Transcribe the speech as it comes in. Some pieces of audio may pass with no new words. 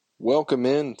Welcome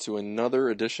in to another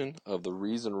edition of the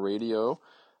Reason Radio.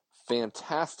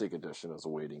 Fantastic edition is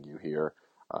awaiting you here.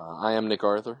 I am Nick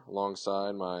Arthur,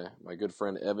 alongside my good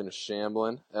friend Evan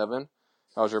Shamblin. Evan,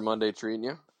 how's your Monday treating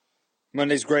you?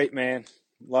 Monday's great, man.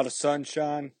 A lot of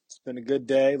sunshine. It's been a good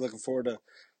day. Looking forward to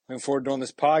doing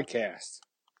this podcast.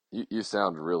 You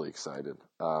sound really excited.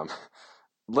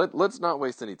 Let's not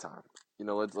waste any time.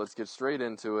 Let's get straight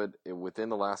into it. Within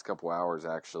the last couple hours,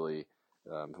 actually,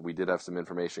 we did have some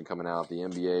information coming out. The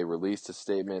NBA released a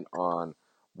statement on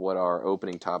what our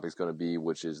opening topic is going to be,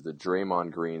 which is the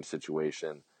Draymond Green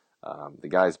situation. The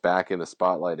guy's back in the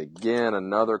spotlight again.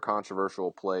 Another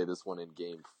controversial play. This one in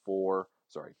Game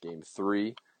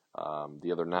 3,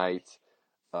 the other night.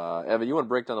 Evan, you want to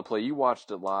break down the play? You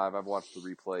watched it live. I've watched the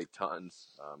replay tons.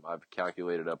 I've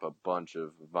calculated up a bunch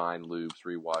of Vine loops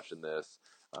rewatching this,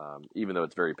 even though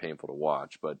it's very painful to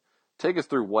watch. But take us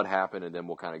through what happened, and then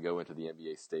we'll kind of go into the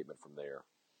NBA statement from there.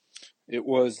 It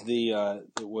was the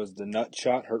nut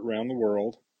shot heard around the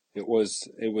world.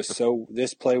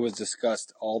 This play was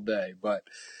discussed all day. But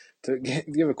to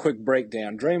give a quick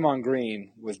breakdown, Draymond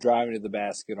Green was driving to the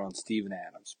basket on Steven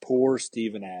Adams. Poor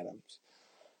Steven Adams.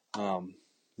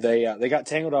 They got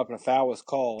tangled up and a foul was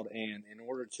called, and in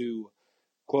order to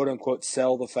quote unquote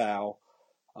sell the foul,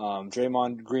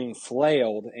 Draymond Green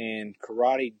flailed and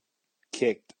karate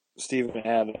kicked Steven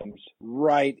Adams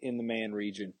right in the man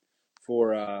region.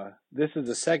 This is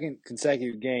the second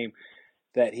consecutive game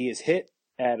that he has hit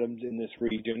Adams in this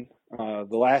region. The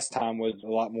last time was a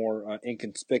lot more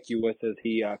inconspicuous as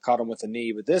he caught him with a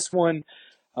knee, but this one,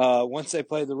 once they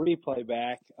played the replay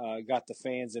back, got the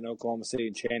fans in Oklahoma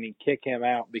City chanting, "Kick him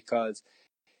out," because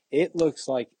it looks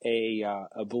like a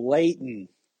blatant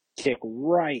kick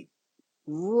right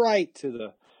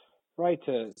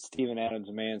to Steven Adams'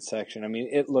 man section. I mean,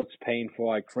 it looks painful.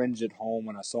 I cringed at home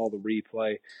when I saw the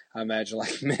replay. I imagine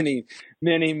like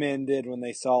many men did when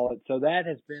they saw it. So that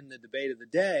has been the debate of the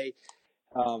day,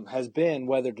 has been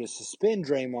whether to suspend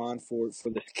Draymond for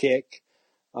this kick.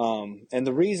 And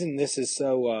the reason this is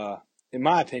so, in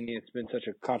my opinion, it's been such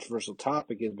a controversial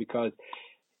topic is because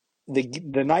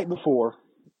the night before,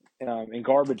 in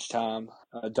garbage time,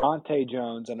 Dante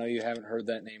Jones, I know you haven't heard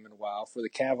that name in a while, for the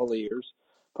Cavaliers,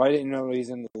 probably didn't know he's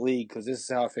in the league because this is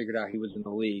how I figured out he was in the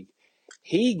league.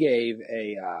 He gave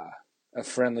a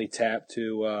friendly tap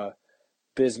to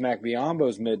Bismack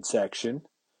Biyombo's midsection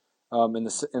in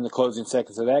the closing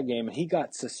seconds of that game, and he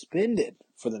got suspended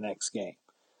for the next game.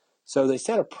 So they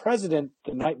set a precedent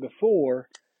the night before,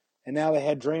 and now they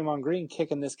had Draymond Green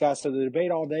kicking this guy. So the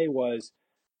debate all day was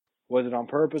it on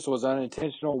purpose? Was it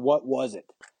unintentional? What was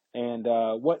it? And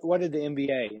what did the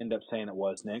NBA end up saying it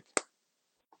was, Nick?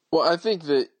 Well, I think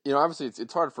that, obviously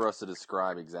it's hard for us to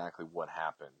describe exactly what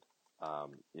happened.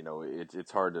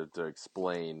 It's hard to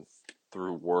explain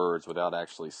through words without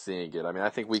actually seeing it. I mean, I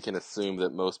think we can assume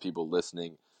that most people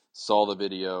listening saw the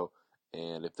video,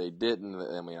 and if they didn't,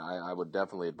 I mean, I would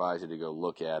definitely advise you to go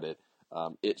look at it.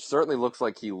 It certainly looks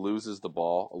like he loses the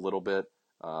ball a little bit.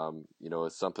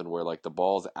 It's something where like the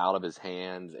ball's out of his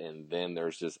hands, and then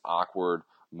there's this awkward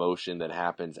motion that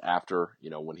happens after,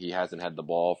 when he hasn't had the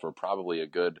ball for probably a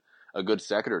good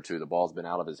second or two. The ball's been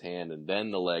out of his hand, and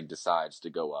then the leg decides to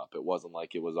go up. It wasn't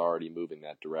like it was already moving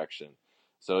that direction.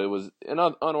 So it was an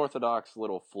unorthodox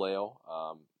little flail.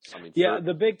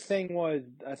 The big thing was,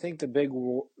 I think the big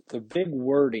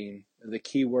wording, the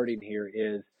key wording here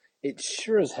is, it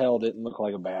sure as hell didn't look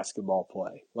like a basketball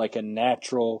play, like a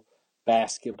natural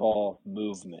basketball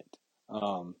movement.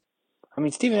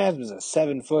 Steven Adams is a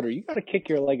 7-footer. You got to kick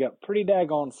your leg up pretty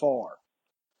daggone far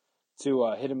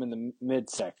to hit him in the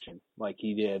midsection like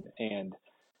he did, and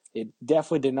it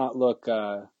definitely did not look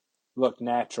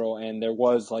natural. And there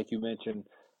was, like you mentioned,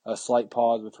 a slight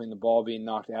pause between the ball being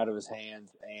knocked out of his hands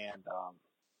and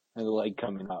the leg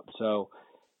coming up. So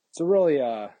it's a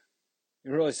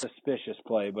really suspicious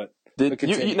play. But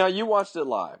you watched it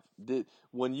live?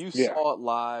 When you saw it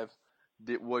live,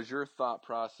 was your thought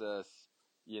process,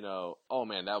 oh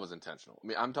man, that was intentional? I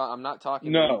mean, I'm not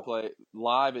talking replay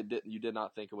live. You did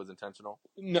not think it was intentional?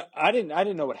 No, I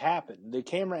didn't know what happened. The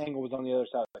camera angle was on the other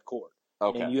side of the court.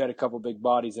 Okay. And you had a couple big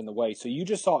bodies in the way. So you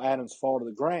just saw Adams fall to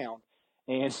the ground.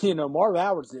 And, Marv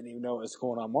Alwards didn't even know what was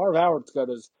going on. Marv Alwards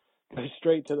goes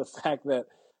straight to the fact that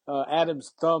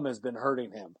Adams' thumb has been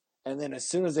hurting him. And then as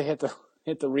soon as they hit the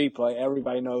replay,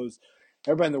 everybody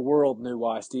in the world knew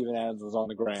why Steven Adams was on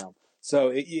the ground.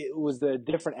 So it was the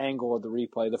different angle of the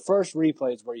replay. The first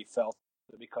replay is where you felt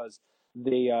it because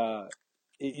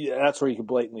that's where you could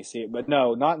blatantly see it. But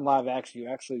no, not in live action. You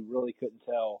actually really couldn't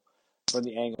tell from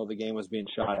the angle the game was being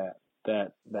shot at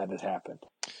that had happened.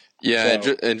 Yeah,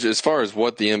 So and as far as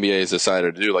what the NBA has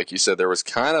decided to do, like you said, there was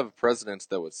kind of a precedence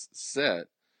that was set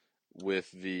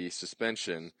with the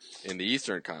suspension in the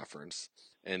Eastern Conference.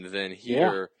 And then yeah,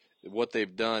 here, what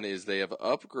they've done is they have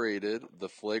upgraded the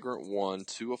flagrant one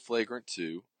to a flagrant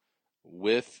two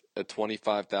with a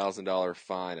 $25,000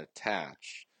 fine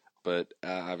attached. But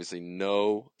obviously,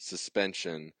 no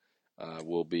suspension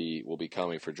will be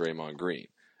coming for Draymond Green,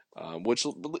 which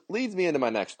leads me into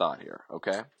my next thought here.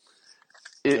 Okay,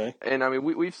 okay, and I mean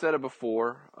we've said it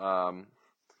before.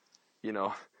 You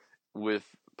know, with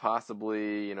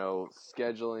possibly,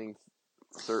 scheduling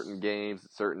certain games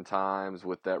at certain times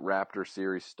with that Raptor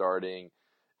series starting.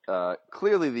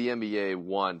 Clearly, the NBA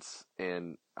wants,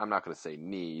 and I'm not going to say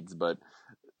needs, but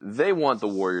they want the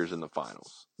Warriors in the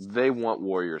finals. They want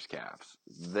Warriors Cavs.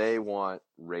 They want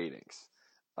ratings.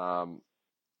 Um,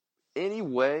 any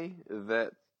way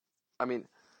that, I mean,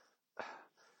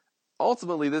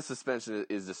 ultimately, this suspension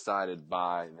is decided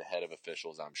by the head of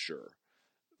officials, I'm sure.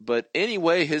 But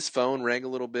anyway, his phone rang a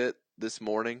little bit this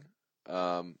morning.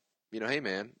 Hey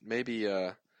man, maybe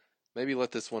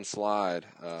let this one slide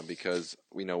because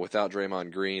without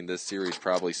Draymond Green, this series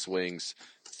probably swings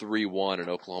 3-1 in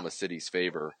Oklahoma City's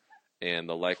favor, and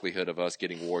the likelihood of us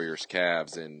getting Warriors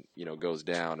Cavs and goes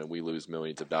down, and we lose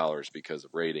millions of dollars because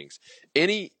of ratings.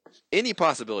 Any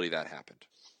possibility that happened?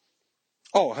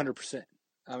 oh, 100%.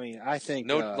 I mean, I think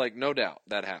No doubt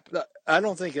that happened. I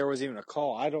don't think there was even a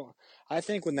call. I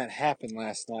think when that happened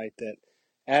last night that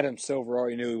Adam Silver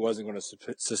already knew he wasn't going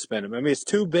to suspend him. I mean, it's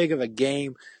too big of a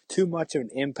game, too much of an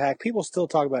impact. People still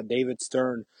talk about David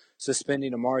Stern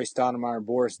suspending Amari Stoudemire and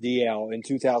Boris Diaw in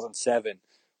 2007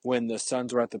 when the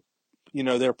Suns were at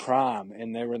their prime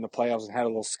and they were in the playoffs and had a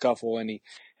little scuffle and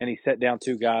he set down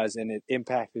two guys and it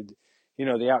impacted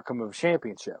the outcome of a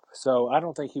championship. So I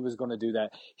don't think he was going to do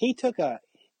that.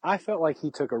 I felt like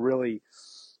he took a really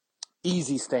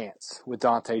easy stance with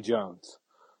Dante Jones.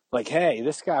 Like, hey,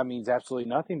 this guy means absolutely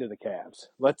nothing to the Cavs.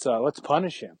 Let's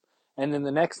punish him. And then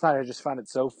the next night, I just find it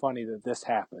so funny that this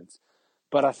happens.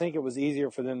 But I think it was easier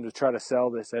for them to try to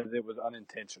sell this as it was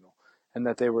unintentional and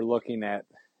that they were looking at,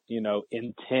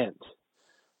 intent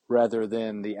rather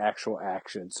than the actual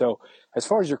action. So as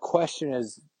far as your question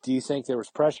is, do you think there was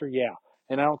pressure? Yeah.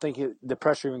 And I don't think the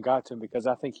pressure even got to him because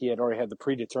I think he had already had the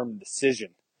predetermined decision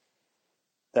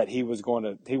that he wasn't going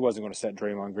to set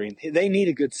Draymond Green. They need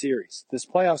a good series. This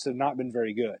playoffs have not been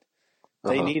very good.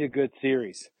 They Uh-huh. need a good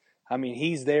series. I mean,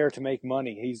 he's there to make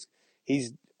money.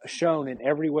 He's shown in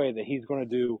every way that he's going to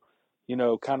do,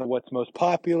 kind of what's most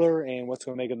popular and what's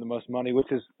going to make him the most money,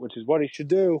 which is what he should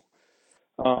do.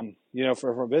 From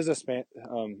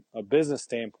a business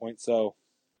standpoint. So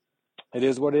it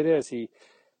is what it is.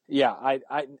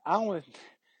 I want.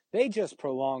 They just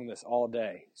prolonged this all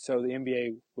day, so the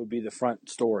NBA would be the front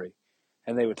story,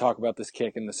 and they would talk about this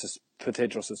kick and the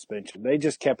potential suspension. They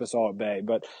just kept us all at bay,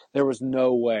 but there was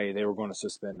no way they were going to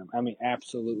suspend him. I mean,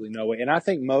 absolutely no way. And I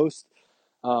think most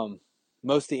of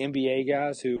the NBA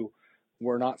guys who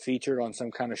were not featured on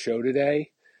some kind of show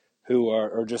today, who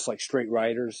are just like straight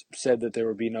writers, said that there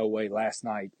would be no way last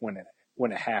night when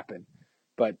it happened,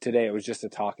 but today it was just a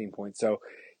talking point. So,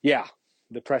 yeah,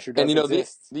 the pressure And does the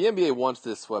exist. the NBA wants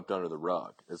this swept under the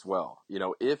rug as well.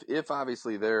 If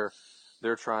obviously they're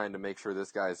trying to make sure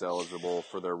this guy's eligible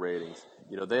for their ratings,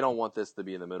 they don't want this to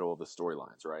be in the middle of the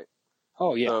storylines, right?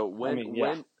 Oh yeah, So I mean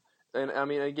yeah. and I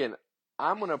mean again,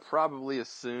 I'm gonna probably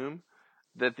assume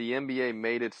that the NBA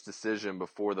made its decision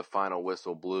before the final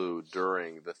whistle blew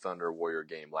during the Thunder Warrior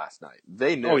game last night.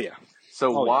 They Oh knew. yeah. So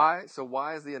Oh yeah.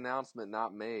 why is the announcement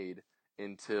not made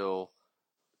until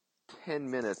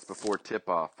 10 minutes before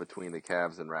tip-off between the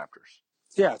Cavs and Raptors?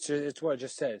 Yeah, it's what I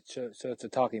just said. So it's a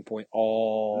talking point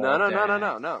all No, no, no, no, day.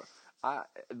 no, no.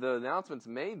 The announcement's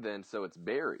made then, so it's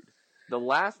buried. The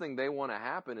last thing they want to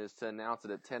happen is to announce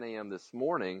it at 10 a.m. this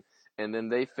morning, and then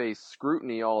they face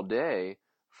scrutiny all day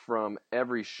from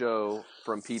every show,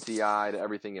 from PTI to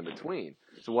everything in between.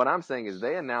 So what I'm saying is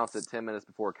they announce it 10 minutes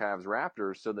before Cavs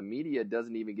Raptors, so the media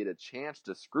doesn't even get a chance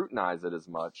to scrutinize it as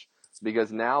much,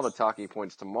 because now the talking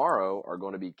points tomorrow are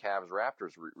going to be Cavs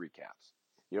Raptors recaps.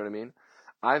 You know what I mean?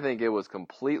 I think it was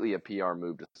completely a PR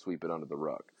move to sweep it under the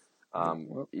rug.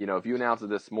 Well, If you announce it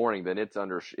this morning, then it's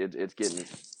getting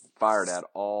fired at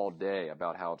all day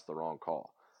about how it's the wrong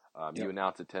call. You yep.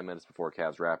 announce it 10 minutes before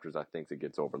Cavs Raptors, I think it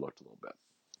gets overlooked a little bit.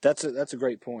 That's a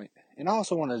great point. And I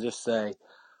also want to just say,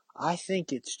 I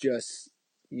think it's just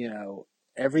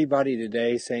everybody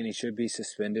today saying he should be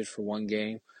suspended for one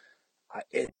game.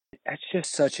 That's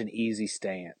just such an easy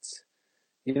stance.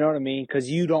 You know what I mean? Because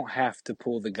you don't have to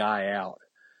pull the guy out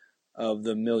of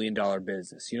the $1 million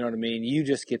business. You know what I mean? You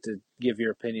just get to give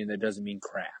your opinion that doesn't mean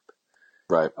crap.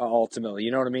 Right. Ultimately.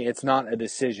 You know what I mean? It's not a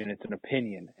decision, it's an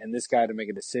opinion. And this guy had to make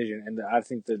a decision, and I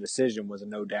think the decision was a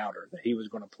no-doubter that he was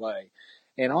going to play.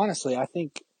 And honestly, I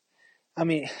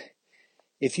mean,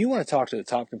 if you want to talk to the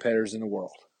top competitors in the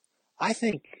world, I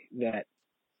think that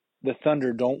the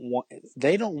Thunder don't want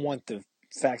the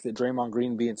fact that Draymond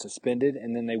Green being suspended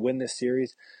and then they win this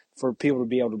series for people to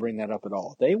be able to bring that up at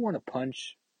all. They want to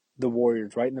punch the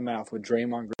Warriors right in the mouth with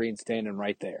Draymond Green standing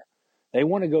right there. They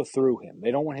want to go through him.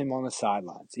 They don't want him on the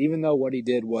sidelines, even though what he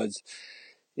did was,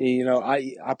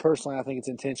 I personally I think it's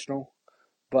intentional,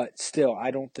 but still I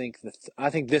don't think I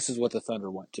think this is what the Thunder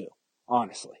want too.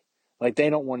 Honestly, like they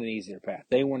don't want an easier path.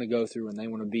 They want to go through and they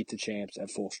want to beat the champs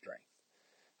at full strength.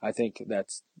 I think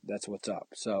that's what's up.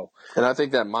 So, And I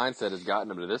think that mindset has gotten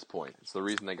them to this point. It's the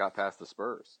reason they got past the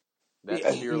Spurs. That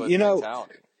fearless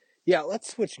mentality. Yeah,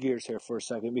 let's switch gears here for a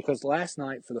second because last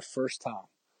night, for the first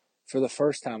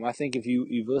time, I think if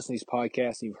you've listened to these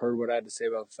podcasts and you've heard what I had to say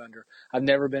about the Thunder, I've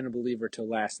never been a believer till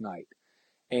last night.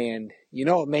 And you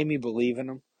know what made me believe in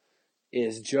them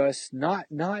is just not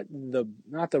the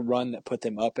run that put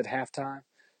them up at halftime,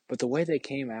 but the way they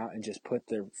came out and just put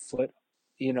their foot,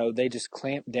 they just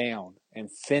clamped down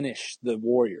and finished the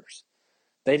Warriors.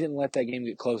 They didn't let that game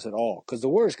get close at all because the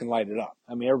Warriors can light it up.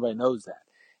 I mean, everybody knows that.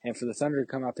 And for the Thunder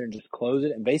to come out there and just close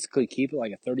it and basically keep it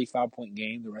like a 35-point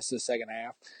game the rest of the second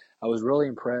half, I was really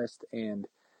impressed. And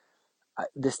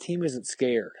this team isn't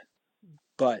scared.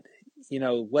 But,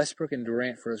 Westbrook and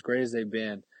Durant, for as great as they've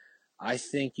been, I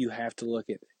think you have to look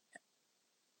at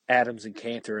Adams and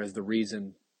Cantor as the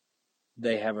reason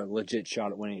they have a legit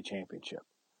shot at winning a championship.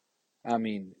 I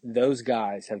mean, those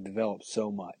guys have developed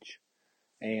so much.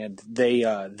 And they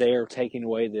are taking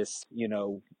away this,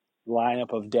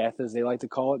 lineup of death, as they like to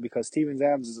call it, because Steven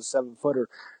Adams is a 7-footer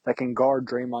that can guard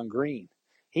Draymond Green.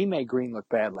 He made Green look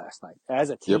bad last night.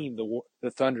 As a team,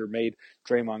 the Thunder made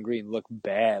Draymond Green look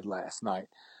bad last night.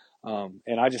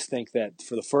 And I just think that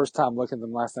for the first time looking at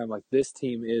them last time, like this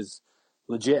team is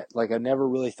legit. Like I never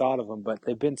really thought of them, but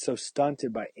they've been so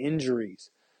stunted by injuries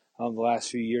the last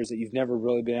few years that you've never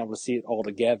really been able to see it all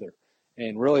together.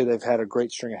 And really, they've had a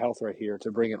great string of health right here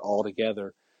to bring it all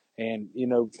together. And,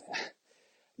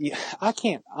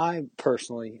 I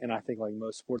personally, and I think like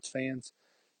most sports fans,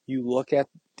 you look at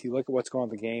what's going on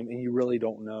in the game and you really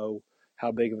don't know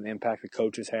how big of an impact the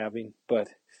coach is having. But,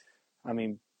 I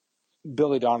mean,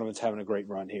 Billy Donovan's having a great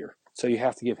run here. So you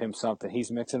have to give him something.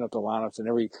 He's mixing up the lineups,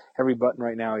 and every button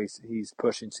right now he's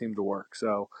pushing seemed to work.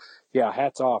 So, yeah,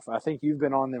 hats off. I think you've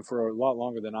been on them for a lot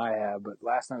longer than I have, but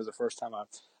last night was the first time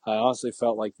I honestly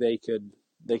felt like they could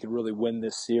really win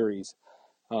this series.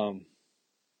 And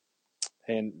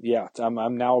yeah,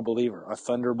 I'm now a believer, a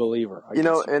Thunder believer.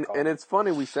 And it's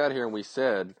funny, we sat here and we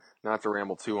said, not to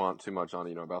ramble too much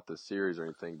on about this series or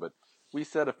anything, but we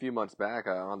said a few months back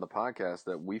on the podcast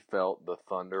that we felt the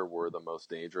Thunder were the most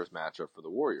dangerous matchup for the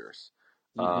Warriors.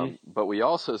 Mm-hmm. But we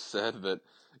also said that,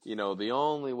 the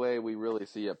only way we really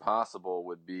see it possible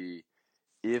would be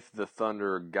if the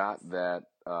Thunder got that,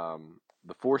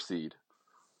 the 4 seed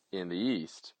in the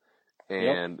East,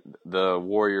 and the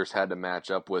Warriors had to match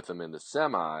up with them in the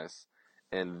semis,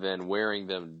 and then wearing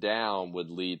them down would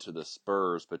lead to the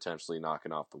Spurs potentially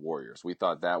knocking off the Warriors. We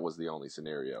thought that was the only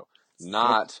scenario.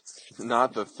 Not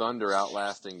the Thunder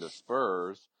outlasting the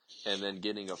Spurs and then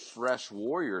getting a fresh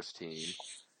Warriors team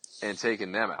and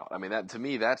taking them out. I mean, to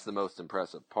me, that's the most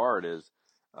impressive part is,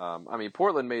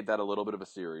 Portland made that a little bit of a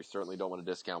series. Certainly don't want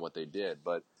to discount what they did,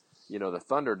 but, the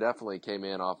Thunder definitely came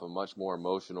in off a much more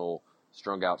emotional,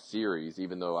 strung-out series,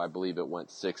 even though I believe it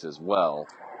went 6 as well,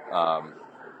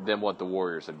 than what the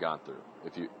Warriors had gone through.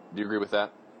 Do you agree with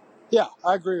that? Yeah,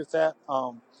 I agree with that.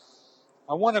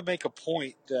 I want to make a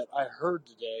point that I heard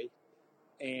today,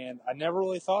 and I never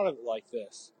really thought of it like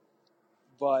this.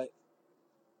 But,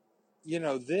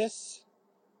 this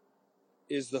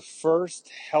is the first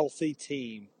healthy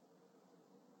team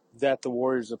that the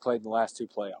Warriors have played in the last 2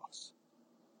 playoffs,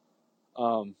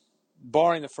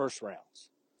 barring the first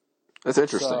rounds. That's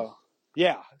interesting. So,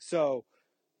 yeah. So,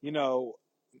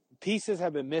 pieces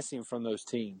have been missing from those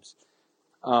teams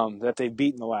that they've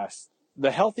beaten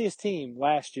the healthiest team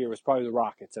last year was probably the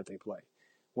Rockets that they played.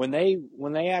 When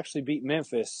they actually beat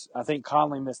Memphis, I think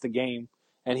Conley missed a game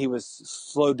and he was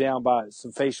slowed down by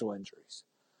some facial injuries.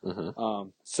 Mm-hmm.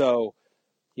 So,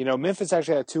 Memphis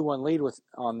actually had a 2-1 lead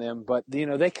on them, but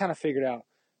they kind of figured out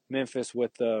Memphis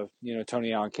with the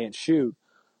Tony Allen can't shoot.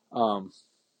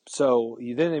 So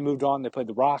then they moved on. They played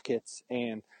the Rockets,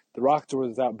 and the Rockets were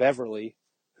without Beverly,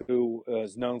 who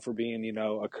is known for being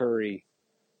a Curry.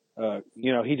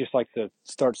 He just likes to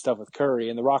start stuff with Curry,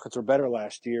 and the Rockets were better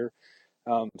last year.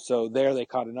 So there they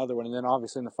caught another one. And then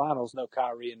obviously in the finals, no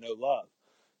Kyrie and no Love.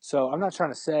 So I'm not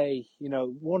trying to say,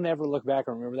 we'll never look back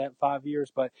and remember that in 5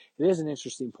 years, but it is an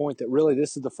interesting point that really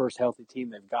this is the first healthy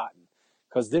team they've gotten.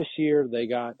 Because this year they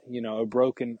got, a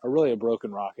broken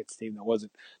Rockets team that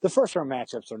wasn't the first round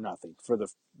matchups are nothing for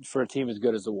a team as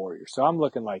good as the Warriors. So I'm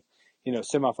looking like,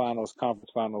 semifinals,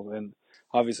 conference finals, and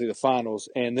obviously the finals.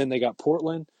 And then they got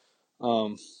Portland,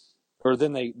 or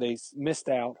then they missed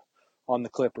out on the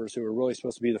Clippers, who were really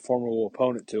supposed to be the formidable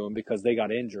opponent to them because they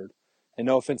got injured. And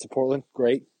no offense to Portland,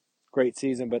 great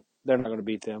season, but they're not going to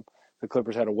beat them. The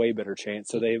Clippers had a way better chance,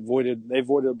 so they avoided a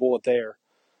bullet there.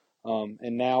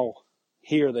 And now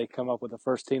here they come up with the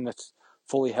first team that's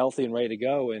fully healthy and ready to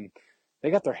go, and they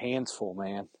got their hands full,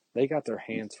 man. They got their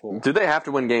hands full. Do they have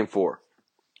to win Game 4?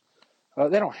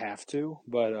 They don't have to,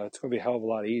 but it's going to be a hell of a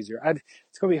lot easier.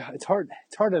 It's hard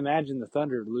to imagine the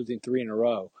Thunder losing 3 in a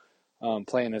row,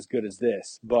 playing as good as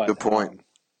this. But Good point.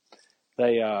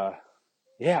 they're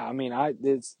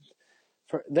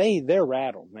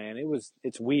rattled, man.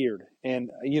 It's weird, and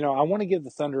I want to give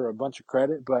the Thunder a bunch of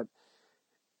credit, but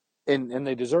and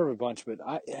they deserve a bunch. But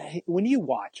when you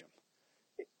watch them,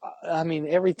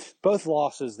 both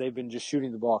losses they've been just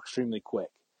shooting the ball extremely quick.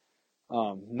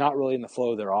 Not really in the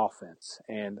flow of their offense.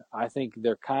 And I think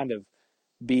they're kind of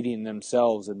beating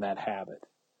themselves in that habit.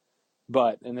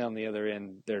 And then on the other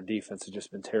end, their defense has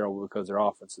just been terrible because their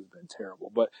offense has been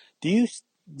terrible. But do you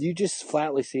just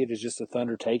flatly see it as just the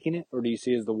Thunder taking it, or do you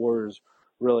see it as the Warriors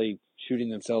really shooting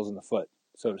themselves in the foot,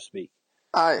 so to speak?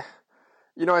 I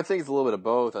think it's a little bit of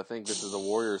both. I think this is a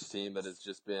Warriors team that has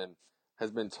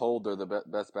been told they're the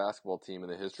best basketball team in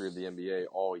the history of the NBA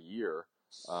all year.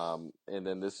 And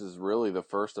then this is really the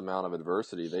first amount of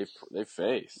adversity they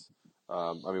face.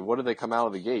 What did they come out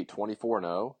of the gate?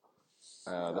 24-0.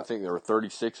 I think they were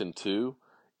 36-2.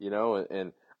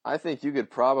 And I think you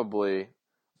could probably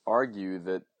argue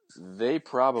that they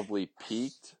probably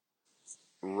peaked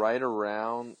right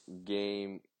around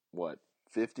game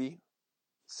 50,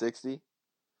 60.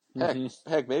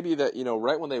 Heck, maybe that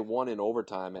right when they won in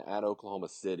overtime at Oklahoma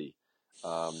City,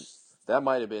 that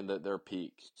might have been their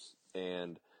peak.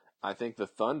 And I think the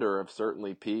Thunder have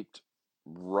certainly peaked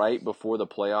right before the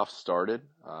playoffs started,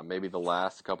 maybe the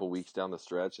last couple weeks down the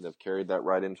stretch, and have carried that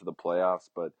right into the playoffs.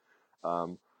 But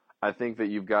I think that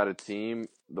you've got a team,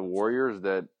 the Warriors,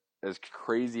 that, as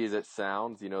crazy as it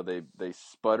sounds, they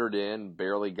sputtered in,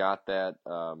 barely got that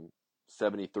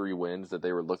 73 wins that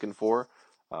they were looking for,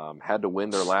 had to win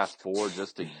their last 4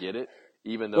 just to get it,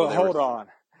 even though hold on.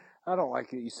 I don't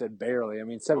like it. You said barely.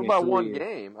 73. By one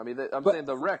game. I'm saying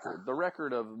the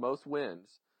record of most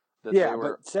wins. But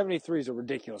 73 is a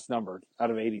ridiculous number out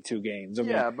of 82 games.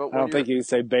 But I don't think you can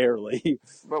say barely.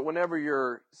 But whenever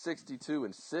you're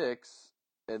 62-6,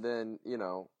 and then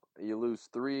you lose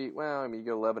 3, you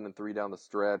go 11-3 down the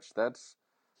stretch. That's,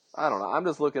 I don't know. I'm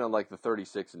just looking at like the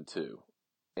 36-2,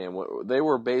 and they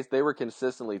were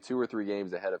consistently 2 or 3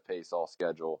 games ahead of pace all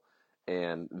schedule,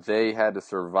 and they had to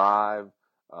survive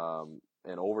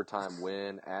an overtime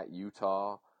win at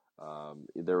Utah.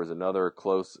 There was another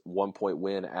close 1-point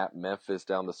win at Memphis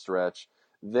down the stretch.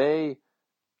 You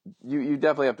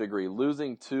definitely have to agree.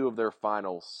 Losing 2 of their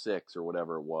final 6 or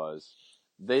whatever it was,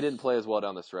 they didn't play as well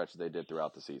down the stretch as they did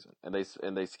throughout the season, and they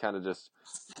kind of just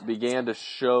began to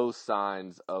show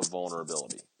signs of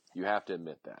vulnerability. You have to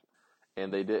admit that,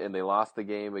 and they did, and they lost the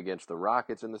game against the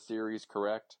Rockets in the series,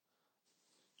 correct?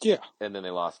 Yeah, and then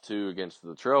they lost 2 against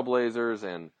the Trailblazers,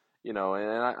 and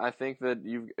I think that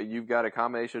you've got a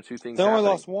combination of 2 things. They only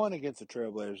lost 1 against the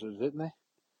Trailblazers, didn't they?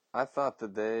 I thought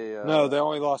that they no, they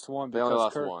only lost 1 because they only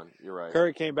lost 1. You're right.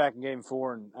 Curry came back in game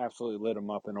 4 and absolutely lit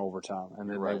them up in overtime, and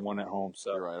then they won at home.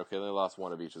 So you're right. Okay, they lost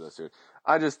 1 of each of those 2.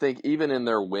 I just think even in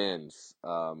their wins,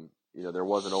 there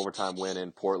was an overtime win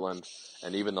in Portland,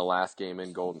 and even the last game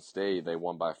in Golden State, they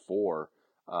won by 4.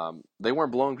 They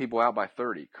weren't blowing people out by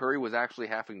 30. Curry was actually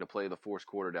having to play the fourth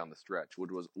quarter down the stretch,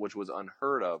 which was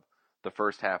unheard of the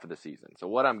first half of the season. So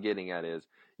what I'm getting at is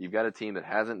you've got a team that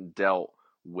hasn't dealt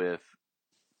with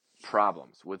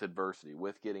problems, with adversity,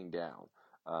 with getting down,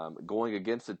 going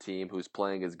against a team who's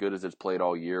playing as good as it's played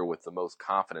all year with the most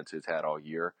confidence it's had all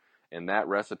year. And that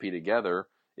recipe together,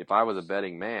 if I was a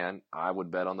betting man, I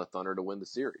would bet on the Thunder to win the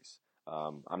series.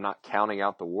 I'm not counting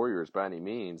out the Warriors by any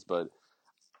means, but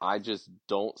I just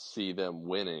don't see them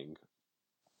winning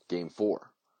Game 4.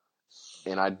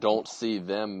 And I don't see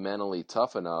them mentally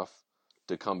tough enough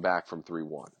to come back from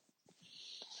 3-1.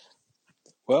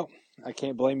 Well, I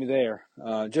can't blame you there.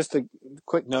 Just a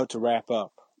quick note to wrap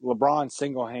up. LeBron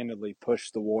single-handedly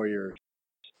pushed the Warriors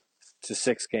to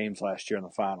 6 games last year in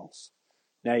the finals.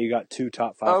 Now you got 2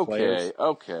 top 5 players.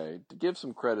 Okay. Give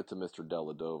some credit to Mr.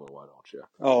 Deladova, why don't you?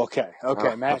 Oh, okay.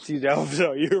 Uh, Matthew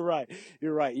Delveaux. You're right.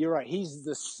 He's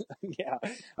this. Yeah,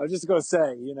 I was just going to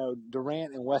say,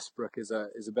 Durant and Westbrook is a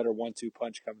better 1-2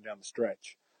 punch coming down the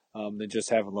stretch than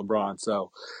just having LeBron.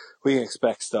 So we can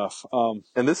expect stuff.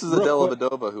 and this is a Real quick.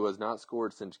 Deladova who has not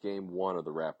scored since Game 1 of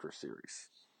the Raptors series.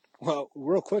 Well,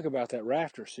 real quick about that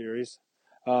Raptor series.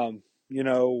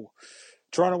 Toronto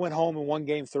went home and won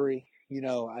Game 3.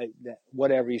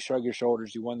 Whatever, you shrug your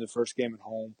shoulders. You won the first game at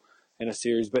home in a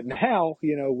series. But now,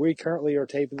 we currently are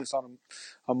taping this on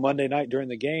a Monday night during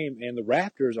the game, and the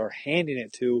Raptors are handing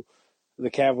it to the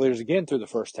Cavaliers again through the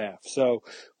first half. So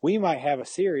we might have a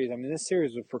series. I mean, this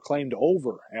series was proclaimed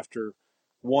over after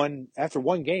one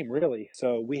game, really.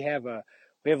 So we have a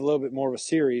little bit more of a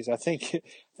series. I think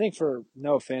for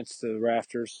no offense to the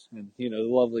Raptors and the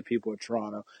lovely people of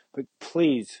Toronto, but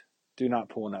please do not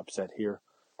pull an upset here.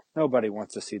 Nobody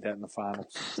wants to see that in the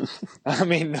finals. I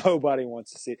mean, nobody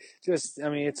wants to see it.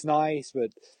 It's nice, but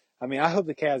I hope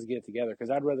the Cavs get it together because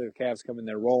I'd rather the Cavs come in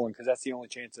there rolling because that's the only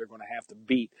chance they're going to have to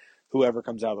beat whoever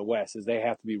comes out of the West is they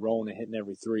have to be rolling and hitting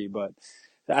every three. But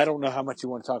I don't know how much you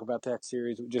want to talk about that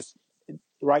series. Just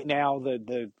right now,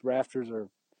 the Raptors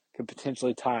could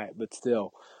potentially tie it, but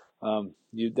still, that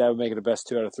would make it a best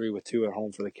 2 out of 3 with 2 at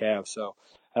home for the Cavs. So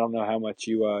I don't know how much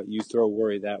you throw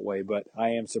worry that way, but I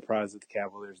am surprised that the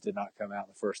Cavaliers did not come out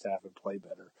in the first half and play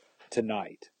better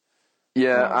tonight.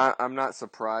 Yeah, I'm not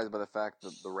surprised by the fact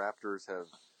that the Raptors have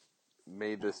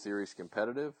made this series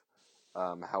competitive.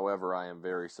 However, I am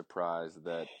very surprised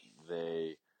that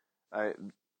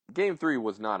Game 3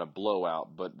 was not a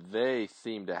blowout, but they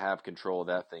seemed to have control of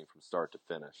that thing from start to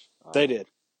finish. They did.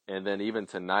 And then even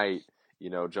tonight,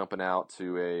 jumping out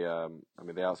to they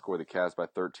outscored the Cavs by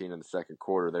 13 in the second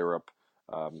quarter. They were up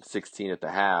 16 at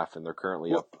the half, and they're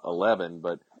currently up 11.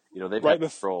 But, they've had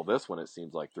control of this one, it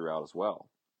seems like, throughout as well.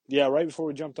 Yeah, right before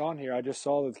we jumped on here, I just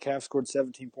saw that the Cavs scored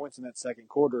 17 points in that second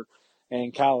quarter,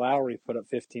 and Kyle Lowry put up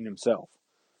 15 himself.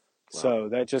 Wow. So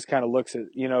that just kind of looks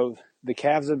at, the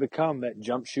Cavs have become that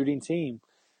jump shooting team.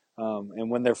 And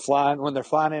when they're flying in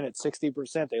at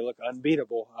 60%, they look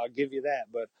unbeatable. I'll give you that.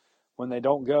 But when they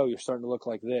don't go, you're starting to look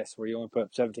like this, where you only put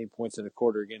up 17 points in a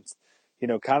quarter against,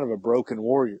 kind of a broken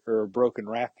Warrior or a broken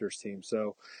Raptors team.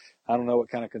 So I don't know what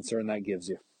kind of concern that gives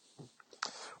you.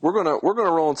 We're gonna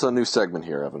roll into a new segment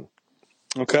here, Evan.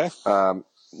 Okay.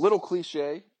 Little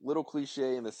cliche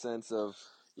in the sense of,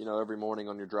 every morning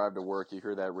on your drive to work, you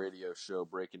hear that radio show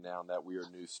breaking down that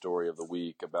weird news story of the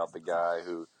week about the guy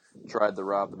who tried to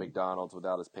rob the McDonald's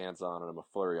without his pants on and a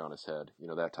flurry on his head.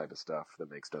 That type of stuff that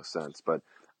makes no sense. But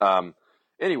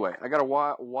anyway, I got a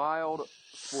wild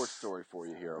sports story for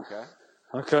you here, okay?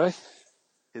 Okay.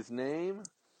 His name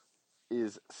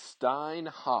is Stein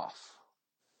Hoff,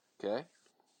 okay?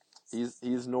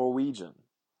 He's Norwegian.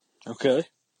 Okay.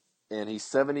 And he's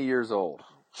 70 years old.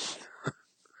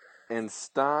 And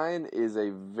Stein is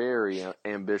a very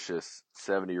ambitious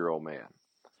 70-year-old man.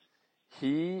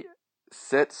 He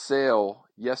set sail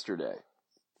yesterday,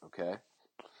 okay,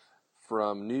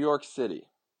 from New York City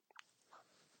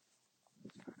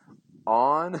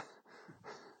on,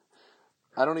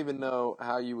 I don't even know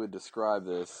how you would describe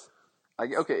this.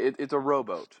 It's a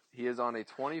rowboat. He is on a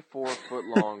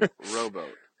 24-foot-long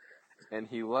rowboat. And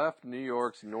he left New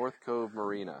York's North Cove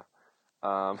Marina,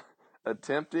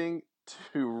 attempting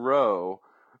to row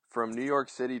from New York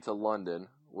City to London,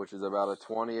 which is about a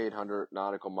 2,800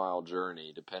 nautical mile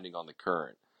journey, depending on the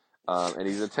current. And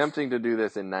he's attempting to do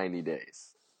this in 90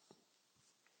 days.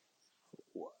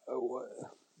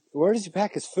 Where does he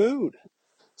pack his food?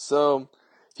 So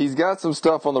he's got some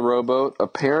stuff on the rowboat.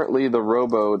 Apparently, the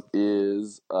rowboat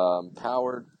is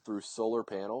powered through solar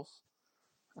panels.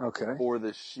 Okay. For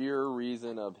the sheer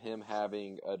reason of him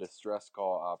having a distress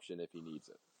call option if he needs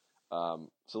it.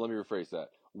 So let me rephrase that.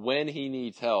 When he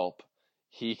needs help,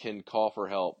 he can call for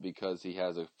help because he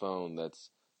has a phone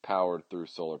that's powered through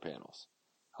solar panels.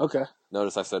 Okay.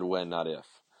 Notice I said when, not if.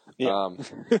 Yeah.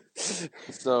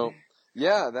 So,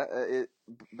 yeah,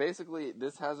 basically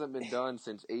this hasn't been done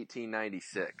since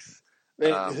 1896.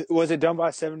 Was it done by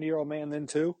a 70-year-old man then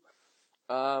too?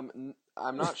 I'm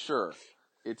not sure.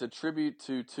 It's a tribute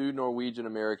to 2 Norwegian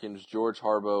Americans, George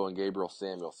Harbaugh and Gabriel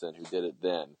Samuelson, who did it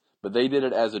then. But they did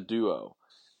it as a duo.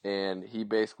 And he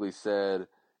basically said,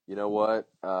 you know what,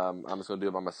 I'm just going to do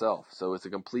it by myself. So it's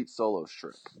a complete solo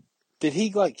trip. Did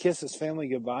he, kiss his family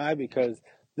goodbye? Because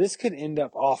this could end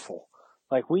up awful.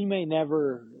 We may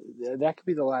never – that could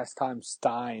be the last time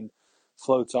Stein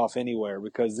floats off anywhere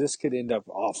because this could end up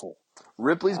awful.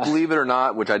 Ripley's Believe It or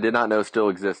Not, which I did not know still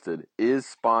existed, is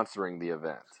sponsoring the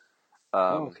event.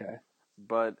 Okay.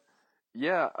 But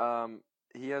Yeah,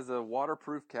 he has a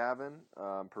waterproof cabin,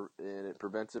 and it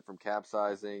prevents it from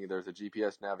capsizing. There's a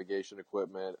GPS navigation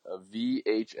equipment, a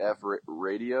VHF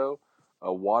radio,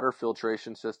 a water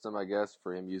filtration system, I guess,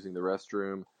 for him using the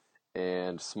restroom,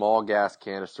 and small gas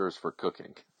canisters for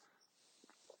cooking.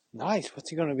 Nice. What's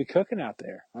he going to be cooking out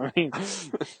there? I mean,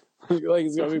 like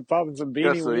he's going to be popping some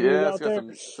Yeah, beanie so weenies yeah, it's out got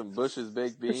there. some Bush's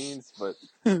baked beans, but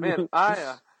man,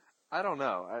 I I don't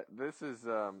know. This is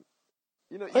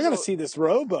got to see this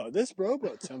rowboat. This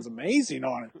rowboat sounds amazing,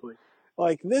 honestly.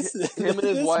 Like this, him and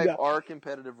his this wife guy. are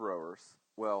competitive rowers.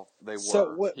 Well, they So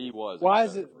were. what? He was a Why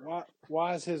is it? competitive rower.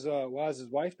 Why is his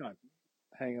wife not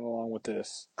hanging along with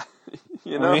this?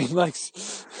 You I know, mean, like,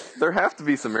 there have to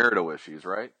be some marital issues,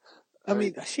 right? I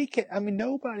mean, she can. I mean,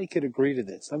 nobody could agree to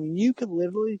this. I mean, you could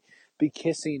literally be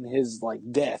kissing his like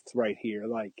death right here.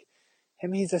 Like, I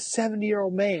mean, he's a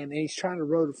 70-year-old man and he's trying to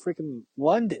row to freaking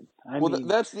London. I mean,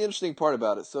 That's the interesting part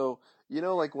about it. So,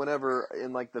 like whenever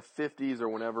in like the 50s or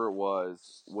whenever it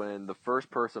was, when the first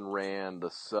person ran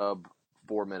the sub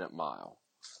 4 minute mile,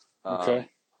 okay, um,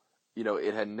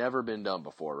 it had never been done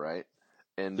before, right?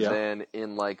 And yeah, then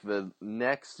in like the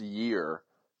next year,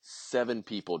 7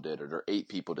 people did it or 8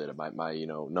 people did it. My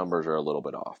numbers are a little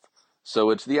bit off.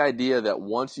 So it's the idea that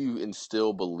once you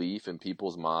instill belief in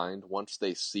people's mind, once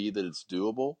they see that it's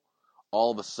doable,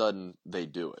 all of a sudden they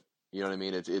do it. You know what I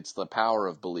mean? It's the power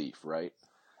of belief, right?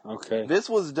 okay, This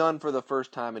was done for the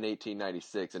first time in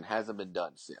 1896 and hasn't been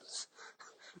done since.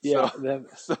 yeah.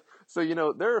 So,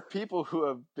 so there are people who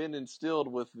have been instilled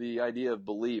with the idea of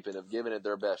belief and have given it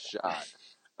their best shot,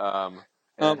 and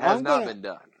it has not been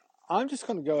done. I'm just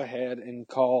gonna go ahead and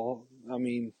call. I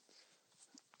mean,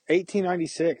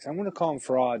 1896. I'm gonna call them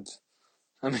frauds.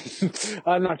 I mean,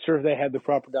 I'm not sure if they had the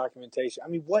proper documentation. I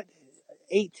mean, what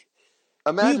eight?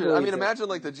 Do you believe that? Imagine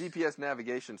like the GPS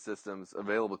navigation systems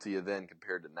available to you then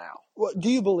compared to now. What do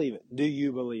you believe it? Do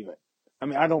you believe it? I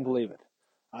mean, I don't believe it.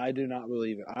 I do not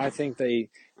believe it. I think they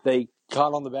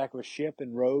got on the back of a ship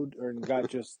and rowed and got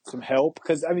just some help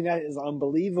because I mean that is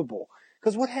unbelievable.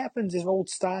 Because what happens if old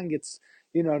Stein gets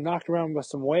knocked around by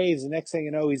some waves? The next thing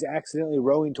you know, he's accidentally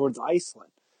rowing towards Iceland.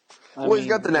 Well, he's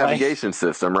got the navigation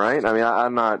system, right? I mean,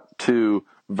 I'm not too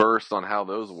versed on how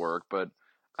those work, but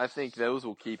I think those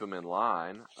will keep him in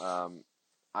line.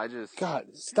 God,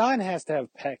 Stein has to have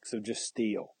pecs of just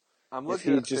steel. I'm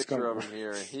looking at a picture of him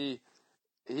here, and he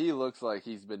looks like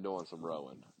he's been doing some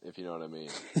rowing, if you know what I mean.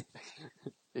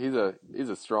 he's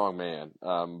a strong man.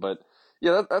 But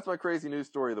yeah, that's my crazy news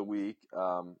story of the week.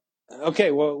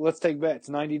 Okay, well, let's take bets.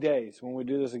 90 days when we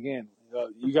do this again.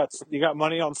 You got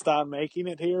money on Stein making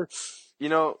it here?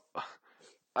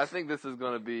 I think this is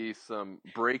going to be some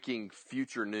breaking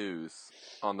future news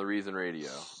on the Reason Radio.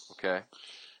 Okay.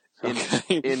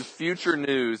 In future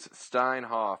news,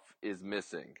 Steinhoff is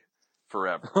missing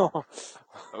forever.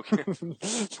 Okay. He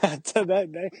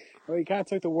kind of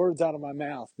took the words out of my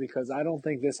mouth because I don't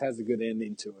think this has a good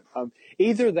ending to it.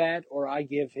 Either that or I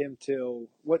give him till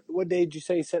what day did you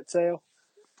say he set sail?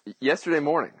 Yesterday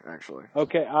morning, actually.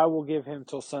 Okay, I will give him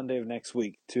till Sunday of next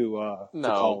week to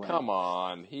call in. Come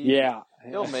on.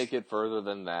 He'll make it further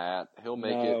than that. He'll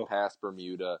make it past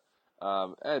Bermuda.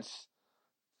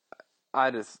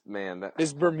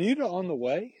 Is Bermuda on the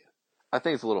way? I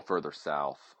think it's a little further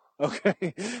south.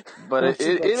 Okay. But it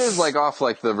is like off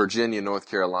like the Virginia, North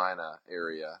Carolina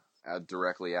area,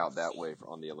 directly out that way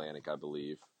on the Atlantic, I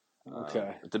believe.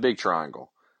 Okay. It's a big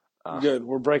triangle. Good.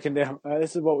 We're breaking down.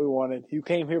 This is what we wanted. You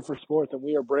came here for sports, and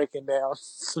we are breaking down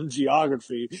some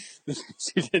geography. You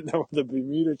didn't know where the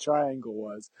Bermuda Triangle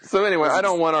was. So anyway, I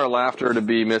don't want our laughter to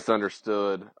be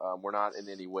misunderstood. We're not in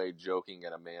any way joking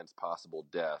at a man's possible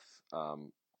death.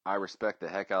 I respect the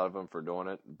heck out of him for doing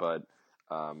it, but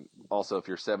also if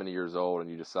you're 70 years old and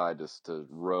you decide to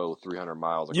row 300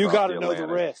 miles across the Atlantic, you got to know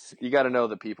the risk. You got to know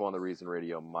that people on the Reason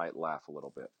Radio might laugh a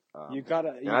little bit.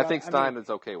 I think Stein is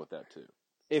okay with that too.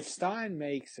 If Stein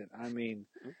makes it, I mean,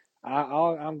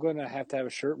 I'm going to have a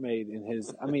shirt made in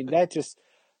his. I mean, that just.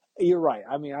 You're right.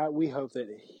 I mean, we hope that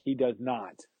he does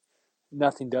not.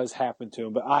 Nothing does happen to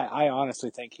him, but I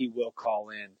honestly think he will call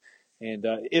in. And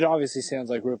it obviously sounds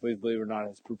like Ripley's, believe it or not,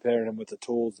 has prepared him with the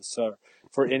tools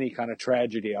for any kind of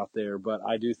tragedy out there. But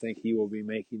I do think he will be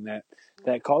making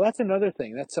that call. That's another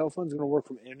thing. That cell phone's going to work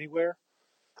from anywhere.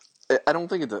 I don't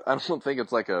think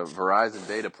it's like a Verizon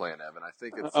data plan, Evan. I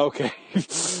think it's okay.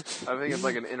 I think it's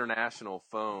like an international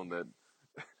phone that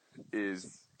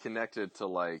is connected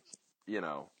to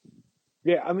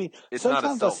Yeah, I mean, it's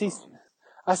sometimes not a cell phone.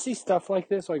 I see stuff like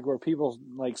this, like where people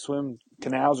like swim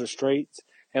canals or straits,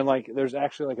 and like there's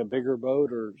actually like a bigger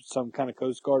boat or some kind of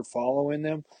Coast Guard following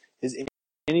them. Is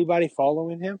anybody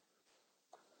following him?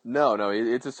 No,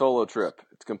 it's a solo trip.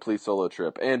 It's a complete solo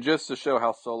trip. And just to show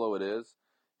how solo it is,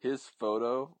 his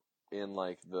photo in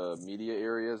like the media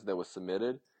areas that was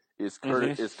submitted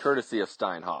Mm-hmm. is courtesy of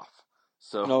Steinhoff.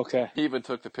 So Okay. he even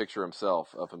took the picture of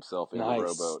himself in the Nice.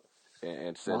 rowboat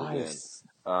and sent it in. Nice.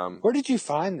 Um, Where did you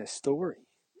find this story?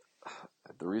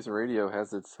 the Reason Radio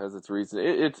has its reason.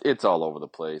 It's all over the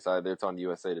place. It's on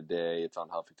USA Today. It's on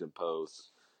Huffington Post.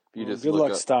 If you Well, just good look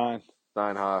luck, up Stein.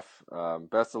 Steinhoff,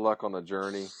 best of luck on the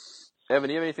journey. Evan,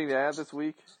 do you have anything to add this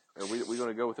week? Or are we going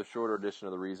to go with a shorter edition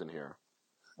of The Reason here?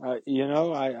 I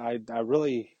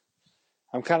really,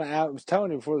 I'm kind of out. I was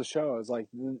telling you before the show, I was like,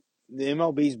 the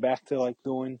MLB's back to like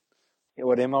doing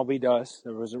what MLB does.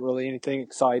 There wasn't really anything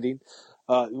exciting.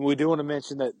 We do want to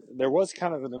mention that there was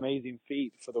kind of an amazing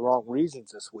feat for the wrong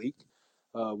reasons this week.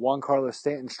 Juan Carlos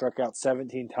Stanton struck out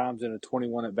 17 times in a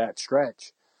 21 at bat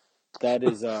stretch. That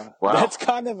is Wow. that's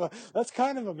kind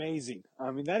of amazing.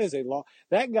 I mean, that is a long.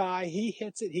 That guy, he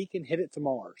hits it, he can hit it to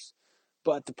Mars,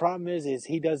 but the problem is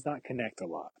he does not connect a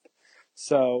lot.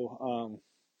 So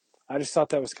I just thought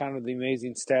that was kind of the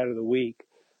amazing stat of the week.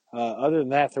 Other than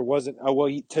that, there wasn't.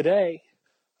 Today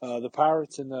the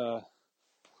Pirates and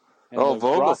Oh, the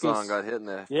Vogelsong Rockies. got hit in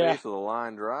the Yeah, face with a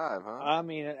line drive, huh? I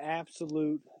mean, an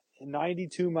absolute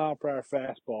 92 mile per hour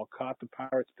fastball caught the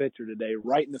Pirates pitcher today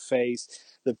right in the face.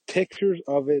 The pictures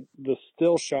of it, the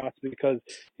still shots, because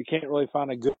you can't really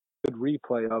find a good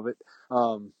replay of it,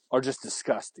 are just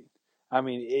disgusting. I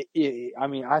mean,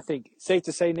 I think safe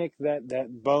to say, Nick, that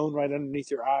bone right underneath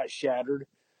your eye shattered.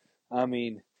 I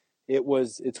mean,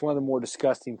 it's one of the more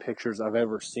disgusting pictures I've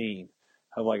ever seen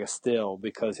of like a still,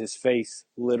 because his face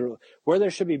literally, where there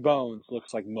should be bones,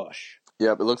 looks like mush.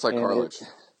 Yep, it looks like And cartilage.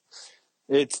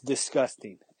 it's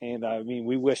disgusting. And I mean,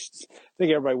 I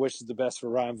think everybody wishes the best for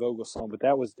Ryan Vogelsong, but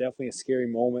that was definitely a scary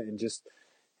moment and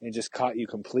just caught you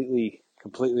completely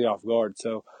off guard.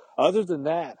 So other than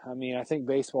that, I mean, I think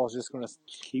baseball is just going to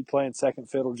keep playing second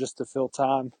fiddle just to fill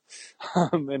time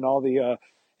in all the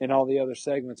other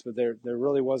segments. But there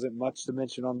really wasn't much to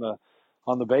mention on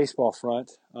the baseball front.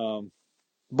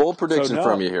 Bold So prediction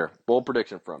from no, you here. Bold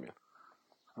prediction from you.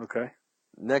 okay.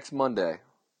 Next Monday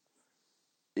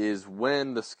is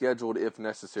when the scheduled, if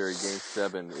necessary, Game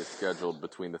 7 is scheduled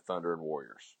between the Thunder and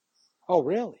Warriors. Oh,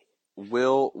 really?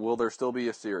 Will there still be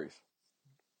a series?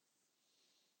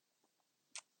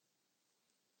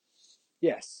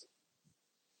 Yes.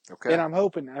 Okay. And I'm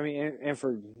hoping. I mean,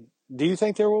 do you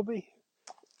think there will be?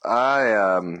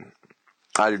 I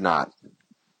do not.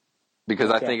 Because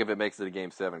I Okay. think if it makes it a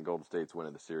Game 7, Golden State's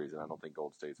winning the series, and I don't think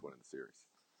Golden State's winning the series.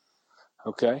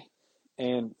 Okay.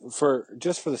 And for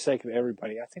the sake of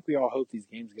everybody, I think we all hope these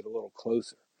games get a little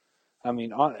closer. I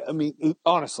mean,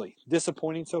 honestly,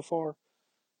 disappointing so far.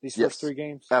 These first Yes, three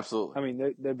games. absolutely. I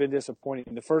mean, they've been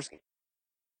disappointing. The first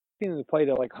game they played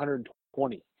at like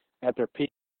 120 at their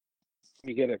peak.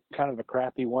 You get a kind of a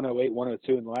crappy 108,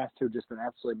 102, and the last two just been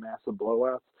absolutely massive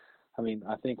blowouts. I mean,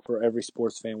 I think for every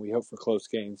sports fan, we hope for close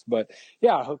games. But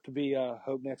yeah, I hope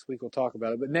next week we'll talk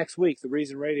about it. But next week, the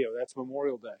Reason Radio, that's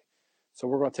Memorial Day. So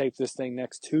we're going to tape this thing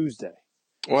next Tuesday.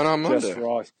 Why not Just Monday? for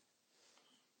all.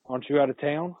 Aren't you out of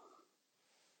town?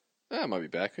 I might be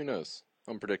back. Who knows?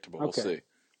 Unpredictable. Okay.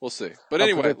 We'll see. But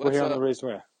anyway, We're here on the Reason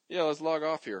Radio. Yeah, let's log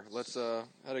off here. Let's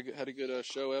had a good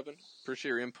show, Evan. Appreciate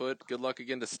your input. Good luck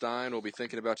again to Stein. We'll be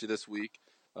thinking about you this week.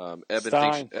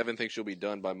 Evan thinks you'll be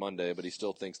done by Monday, but he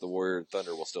still thinks the Warrior and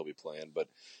Thunder will still be playing. But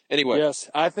anyway, Yes,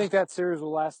 I think that series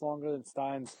will last longer than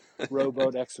Stein's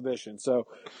rowboat exhibition. So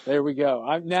there we go.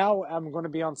 I'm going to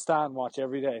be on Stein watch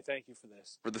every day. Thank you for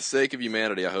this. for the sake of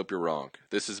humanity, I hope you're wrong.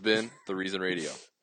 This has been The Reason Radio.